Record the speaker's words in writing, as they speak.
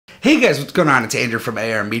Hey guys, what's going on? It's Andrew from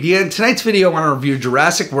AR Media. In tonight's video, I want to review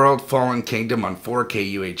Jurassic World Fallen Kingdom on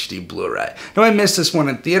 4K UHD Blu-ray. Now, I missed this one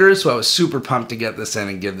in theaters, so I was super pumped to get this in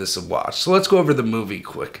and give this a watch. So let's go over the movie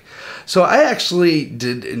quick. So I actually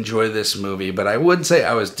did enjoy this movie, but I would say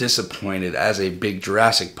I was disappointed as a big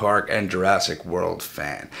Jurassic Park and Jurassic World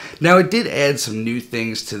fan. Now, it did add some new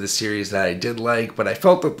things to the series that I did like, but I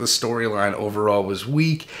felt that the storyline overall was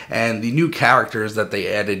weak, and the new characters that they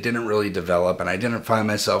added didn't really develop, and I didn't find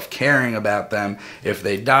myself caring about them if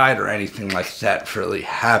they died or anything like that really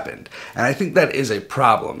happened. And I think that is a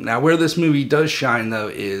problem. Now, where this movie does shine, though,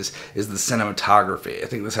 is the cinematography. I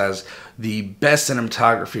think this has the best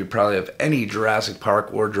cinematography probably of any Jurassic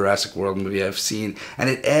Park or Jurassic World movie I've seen, and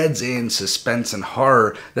it adds in suspense and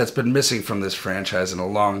horror that's been missing from this franchise in a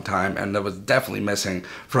long time, and that was definitely missing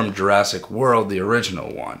from Jurassic World, the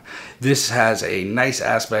original one. This has a nice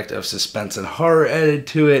aspect of suspense and horror added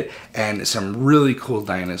to it, and some really cool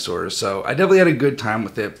dinosaurs. So I definitely had a good time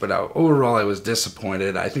with it, but overall I was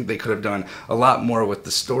disappointed. I think they could have done a lot more with the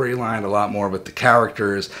storyline, a lot more with the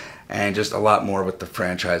characters, and just a lot more with the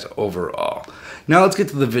franchise overall. Now let's get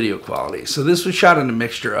to the video quality. So this was shot in a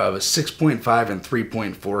mixture of 6.5 and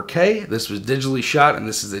 3.4K. This was digitally shot, and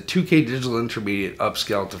this is a 2K digital intermediate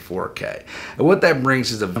upscale to 4K. And what that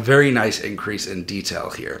brings is a very nice increase in detail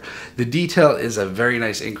here. The detail is a very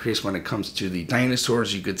nice increase when it comes to the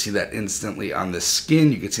dinosaurs. You could see that instantly on the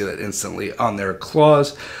skin. You could see that instantly on their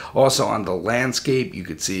claws. Also on the landscape, you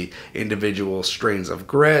could see individual strains of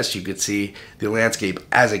grass. You could see the landscape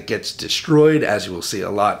as it gets destroyed, as you will see a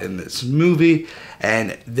lot in this movie.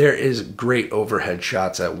 And there is great overhead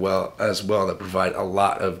shots as well that provide a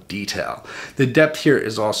lot of detail. The depth here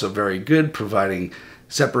is also very good, providing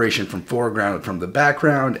separation from foreground from the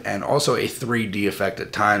background, and also a 3D effect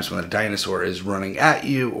at times when a dinosaur is running at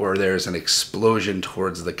you or there's an explosion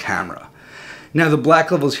towards the camera. Now, the black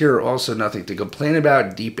levels here are also nothing to complain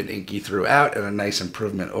about, deep and inky throughout, and a nice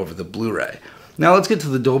improvement over the Blu-ray. Now let's get to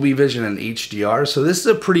the Dolby Vision and HDR. So this is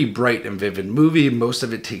a pretty bright and vivid movie. Most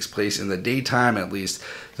of it takes place in the daytime, at least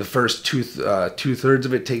the first two-thirds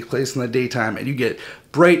of it takes place in the daytime, and you get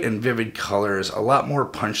bright and vivid colors, a lot more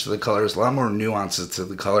punch to the colors, a lot more nuances to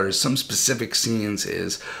the colors. Some specific scenes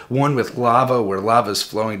is one with lava, where lava is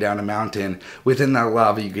flowing down a mountain. Within that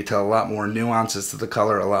lava, you can tell a lot more nuances to the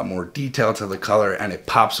color, a lot more detail to the color, and it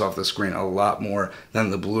pops off the screen a lot more than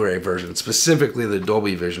the Blu-ray version. Specifically, the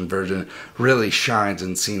Dolby Vision version really shines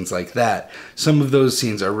in scenes like that. Some of those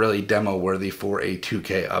scenes are really demo-worthy for a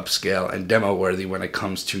 2K upscale, and demo-worthy when it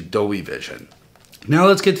comes to Dolby Vision. Now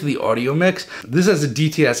let's get to the audio mix. This has a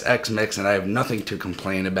DTS-X mix, and I have nothing to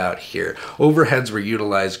complain about here. Overheads were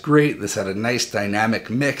utilized great. This had a nice dynamic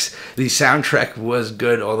mix. The soundtrack was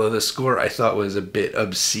good, although the score I thought was a bit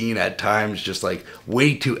obscene at times, just like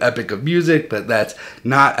way too epic of music, but that's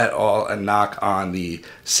not at all a knock on the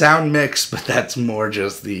sound mix, but that's more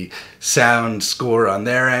just the sound score on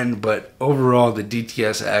their end. But overall, the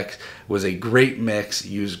DTS-X was a great mix,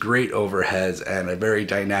 used great overheads, and a very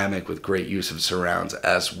dynamic with great use of surrounds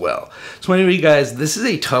as well. So anyway, guys, this is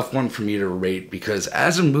a tough one for me to rate because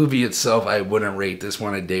as a movie itself, I wouldn't rate this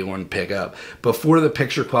one a day one pickup. But for the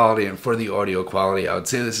picture quality and for the audio quality, I would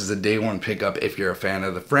say this is a day one pickup if you're a fan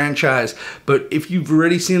of the franchise. But if you've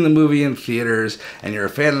already seen the movie in theaters and you're a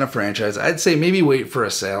fan of the franchise, I'd say maybe wait for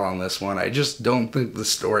a sale on this one. I just don't think the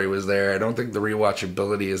story was there. I don't think the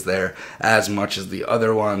rewatchability is there as much as the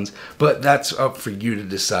other ones. But that's up for you to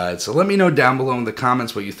decide. So let me know down below in the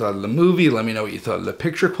comments what you thought of the movie. Let me know what you thought of the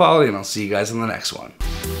picture quality, and I'll see you guys in the next one.